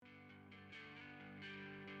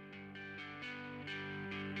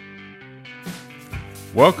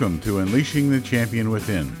Welcome to Unleashing the Champion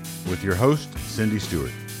Within with your host, Cindy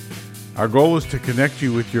Stewart. Our goal is to connect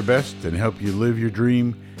you with your best and help you live your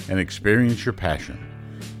dream and experience your passion.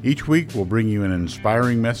 Each week we'll bring you an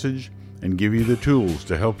inspiring message and give you the tools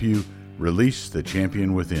to help you release the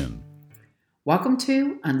champion within. Welcome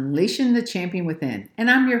to Unleashing the Champion Within,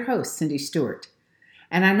 and I'm your host, Cindy Stewart.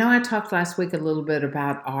 And I know I talked last week a little bit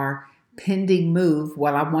about our pending move.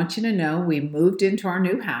 Well, I want you to know we moved into our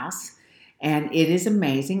new house. And it is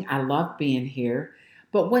amazing. I love being here.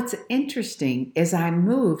 But what's interesting is I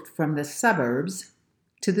moved from the suburbs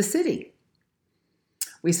to the city.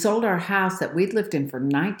 We sold our house that we'd lived in for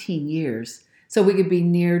 19 years so we could be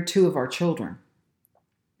near two of our children.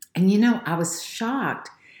 And I was shocked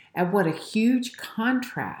at what a huge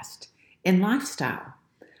contrast in lifestyle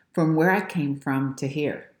from where I came from to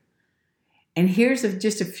here. And here's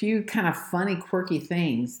just a few kind of funny, quirky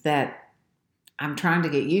things that I'm trying to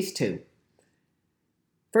get used to.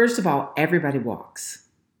 First of all, everybody walks,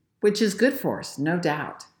 which is good for us, no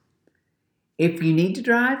doubt. If you need to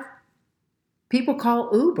drive, people call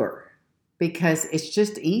Uber because it's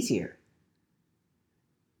just easier.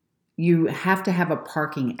 You have to have a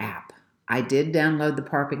parking app. I did download the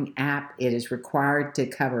parking app. It is required to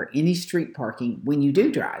cover any street parking when you do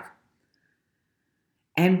drive.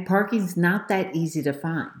 And parking's not that easy to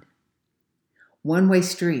find. One-way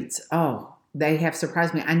streets, they have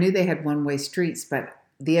surprised me. I knew they had one-way streets, but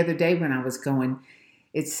the other day when I was going,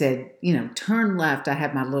 it said, turn left. I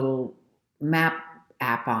had my little map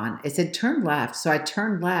app on. It said turn left. So I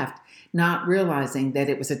turned left, not realizing that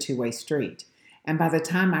it was a two-way street. And by the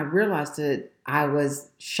time I realized it, I was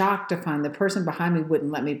shocked to find the person behind me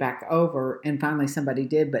wouldn't let me back over. And finally somebody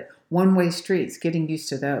did. But one-way streets, getting used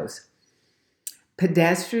to those.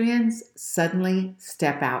 Pedestrians suddenly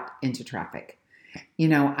step out into traffic.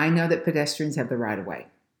 I know that pedestrians have the right of way,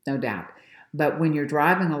 no doubt. But when you're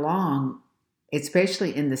driving along,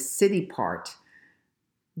 especially in the city part,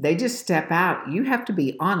 they just step out. You have to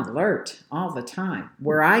be on alert all the time.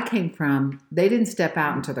 Where I came from, they didn't step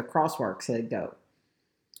out until the crosswalk said go.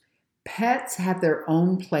 Pets have their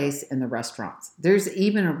own place in the restaurants. There's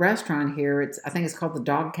even a restaurant here. I think it's called the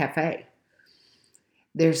Dog Cafe.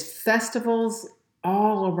 There's festivals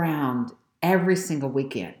all around every single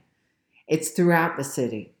weekend. It's throughout the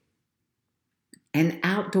city. And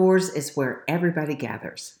outdoors is where everybody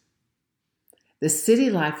gathers. The city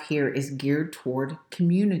life here is geared toward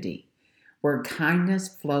community, where kindness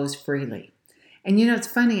flows freely. And it's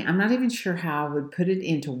funny, I'm not even sure how I would put it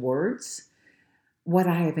into words, what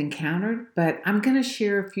I have encountered, but I'm going to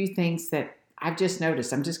share a few things that I've just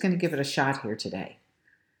noticed. I'm just going to give it a shot here today.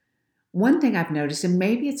 One thing I've noticed, and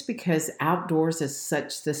maybe it's because outdoors is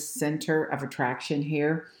such the center of attraction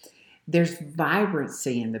here, there's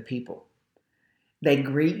vibrancy in the people. They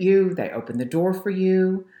greet you. They open the door for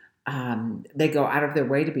you. They go out of their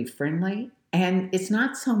way to be friendly. And it's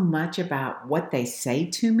not so much about what they say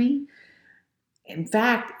to me. In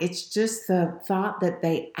fact, it's just the thought that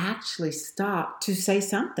they actually stop to say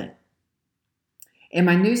something. In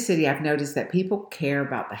my new city, I've noticed that people care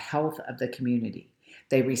about the health of the community.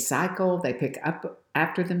 They recycle. They pick up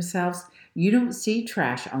after themselves. You don't see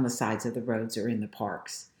trash on the sides of the roads or in the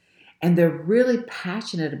parks. And they're really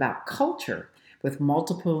passionate about culture, with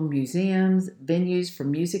multiple museums, venues for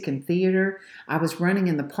music and theater. I was running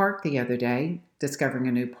in the park the other day, discovering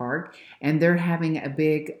a new park, and they're having a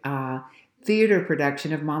big theater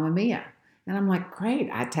production of Mamma Mia. And I'm like, great.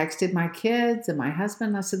 I texted my kids and my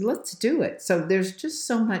husband. I said, let's do it. So there's just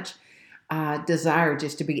so much desire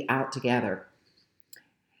just to be out together.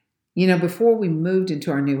 Before we moved into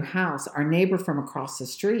our new house, our neighbor from across the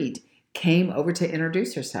street came over to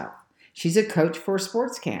introduce herself. She's a coach for a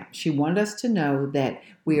sports camp. She wanted us to know that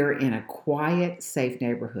we are in a quiet, safe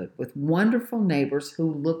neighborhood with wonderful neighbors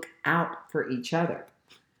who look out for each other.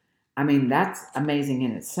 I mean, that's amazing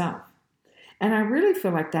in itself. And I really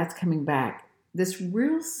feel like that's coming back, this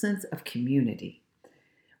real sense of community.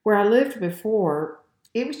 Where I lived before,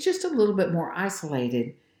 it was just a little bit more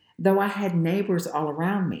isolated, though I had neighbors all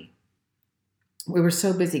around me. We were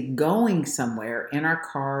so busy going somewhere in our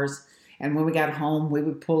cars. And when we got home, we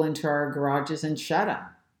would pull into our garages and shut them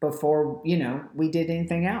before, we did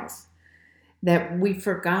anything else. That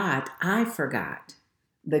I forgot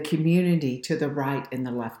the community to the right and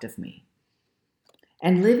the left of me.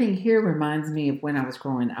 And living here reminds me of when I was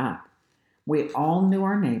growing up. We all knew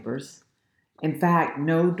our neighbors. In fact,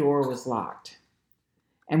 no door was locked.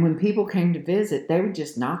 And when people came to visit, they would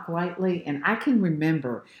just knock lightly. And I can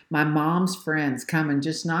remember my mom's friends coming,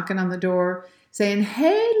 just knocking on the door, saying,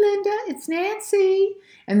 "Hey, Linda, it's Nancy."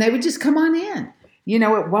 And they would just come on in. They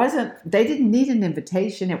didn't need an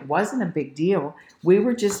invitation. It wasn't a big deal. We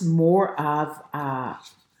were just more of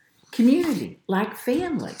community, like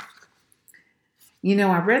family.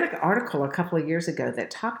 I read an article a couple of years ago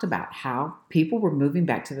that talked about how people were moving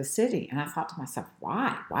back to the city. And I thought to myself,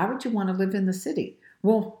 why? Why would you want to live in the city?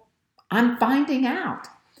 Well, I'm finding out.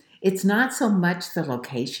 It's not so much the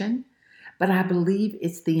location, but I believe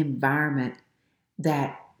it's the environment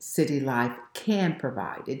that city life can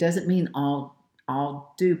provide. It doesn't mean all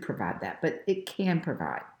do provide that, but it can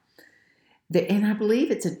provide. And I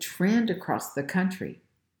believe it's a trend across the country.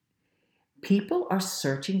 People are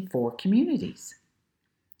searching for communities.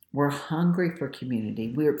 We're hungry for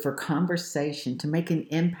community. We're for conversation to make an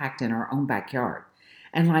impact in our own backyard.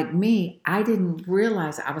 And like me, I didn't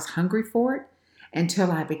realize I was hungry for it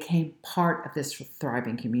until I became part of this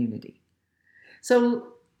thriving community. So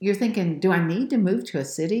you're thinking, do I need to move to a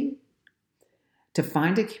city to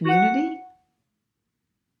find a community?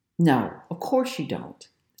 No, of course you don't.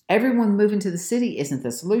 Everyone moving to the city isn't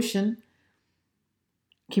the solution.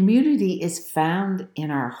 Community is found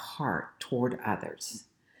in our heart toward others.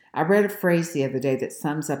 I read a phrase the other day that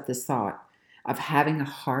sums up this thought of having a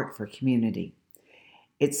heart for community.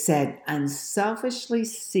 It said, unselfishly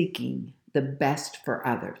seeking the best for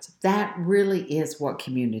others. That really is what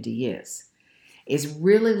community is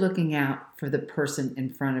really looking out for the person in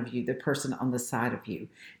front of you, the person on the side of you,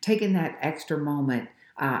 taking that extra moment.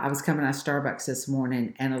 I was coming out of Starbucks this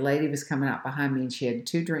morning, and a lady was coming out behind me, and she had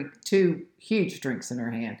two huge drinks in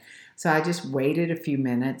her hand. So I just waited a few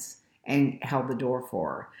minutes and held the door for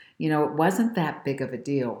her. It wasn't that big of a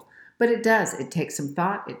deal, but it does. It takes some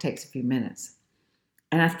thought. It takes a few minutes.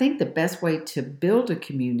 And I think the best way to build a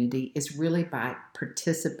community is really by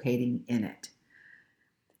participating in it.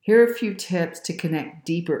 Here are a few tips to connect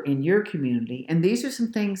deeper in your community, and these are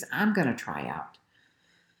some things I'm going to try out.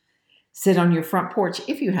 Sit on your front porch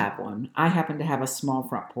if you have one. I happen to have a small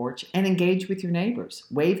front porch, and engage with your neighbors.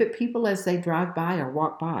 Wave at people as they drive by or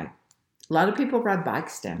walk by. A lot of people ride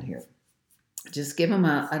bikes down here. Just give them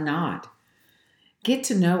a nod. Get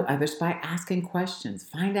to know others by asking questions.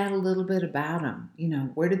 Find out a little bit about them.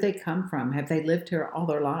 Where did they come from? Have they lived here all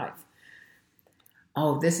their life?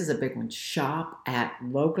 Oh, this is a big one. Shop at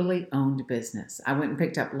locally owned business. I went and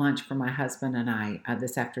picked up lunch for my husband and I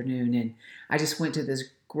this afternoon, and I just went to this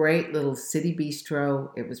great little city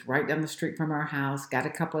bistro. It was right down the street from our house, got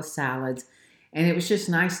a couple of salads, and it was just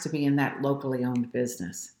nice to be in that locally owned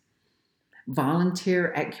business.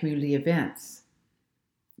 Volunteer at community events.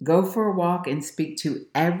 Go for a walk and speak to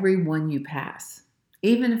everyone you pass,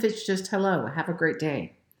 even if it's just hello, have a great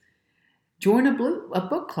day. Join a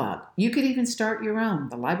book club. You could even start your own.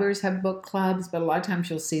 The libraries have book clubs, but a lot of times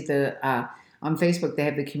you'll see on Facebook they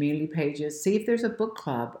have the community pages. See if there's a book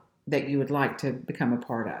club that you would like to become a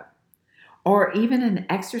part of. Or even an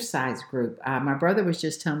exercise group. My brother was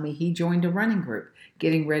just telling me he joined a running group,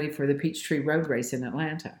 getting ready for the Peachtree Road Race in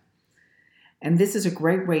Atlanta. And this is a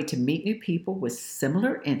great way to meet new people with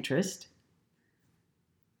similar interests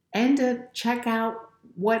and to check out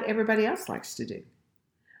what everybody else likes to do.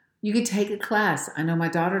 You could take a class. I know my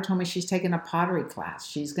daughter told me she's taking a pottery class.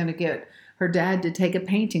 She's going to get her dad to take a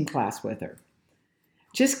painting class with her.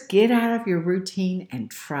 Just get out of your routine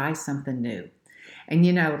and try something new. And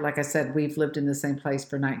like I said, we've lived in the same place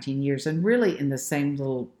for 19 years and really in the same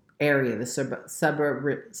little area, the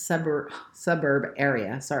suburb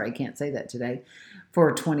area. Sorry, I can't say that today,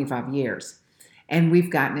 for 25 years. And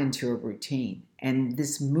we've gotten into a routine. And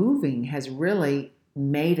this moving has really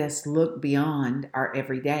made us look beyond our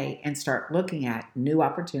everyday and start looking at new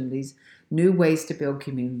opportunities, new ways to build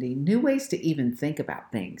community, new ways to even think about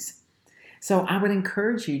things. So I would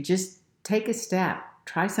encourage you, just take a step,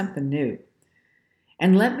 try something new,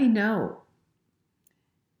 and let me know.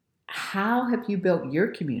 How have you built your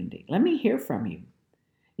community? Let me hear from you.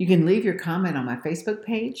 You can leave your comment on my Facebook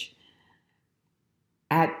page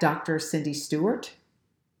at Dr. Cindy Stewart,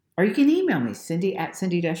 or you can email me,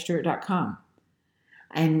 cindy@cindy-stewart.com.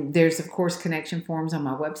 And there's, of course, connection forms on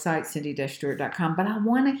my website, cindy-stewart.com. But I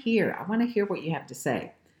want to hear what you have to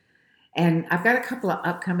say. And I've got a couple of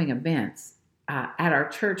upcoming events. At our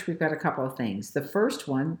church, we've got a couple of things. The first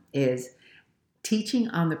one is Teaching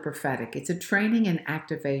on the Prophetic. It's a training and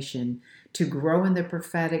activation to grow in the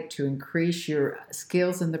prophetic, to increase your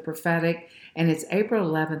skills in the prophetic. And it's April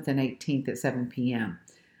 11th and 18th at 7 p.m.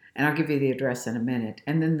 And I'll give you the address in a minute.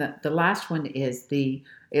 And then the last one is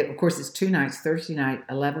of course, it's 2 nights, Thursday night,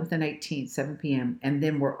 11th and 18th, 7 p.m. And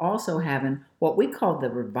then we're also having what we call the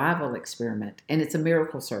Revival Experiment. And it's a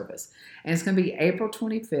miracle service. And it's going to be April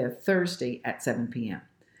 25th, Thursday at 7 p.m.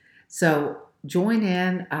 So join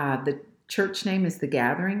in. The church name is The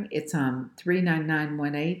Gathering. It's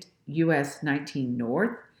 39918 US 19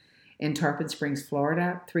 North in Tarpon Springs,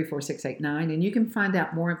 Florida, 34689. And you can find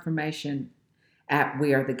out more information at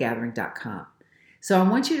wearethegathering.com. So I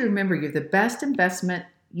want you to remember you're the best investment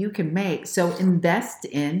you can make. So invest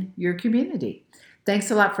in your community.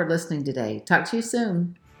 Thanks a lot for listening today. Talk to you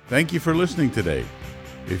soon. Thank you for listening today.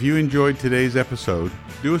 If you enjoyed today's episode,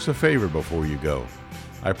 do us a favor before you go.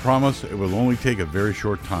 I promise it will only take a very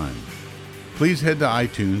short time. Please head to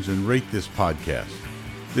iTunes and rate this podcast.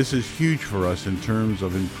 This is huge for us in terms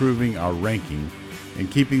of improving our ranking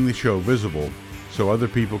and keeping the show visible so other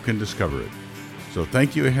people can discover it. So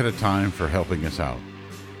thank you ahead of time for helping us out.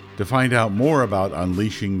 To find out more about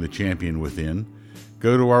Unleashing the Champion Within,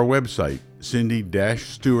 go to our website,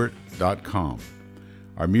 cindy-stewart.com.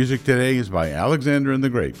 Our music today is by Alexander and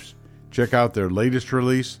the Grapes. Check out their latest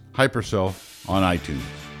release, Hyperself, on iTunes.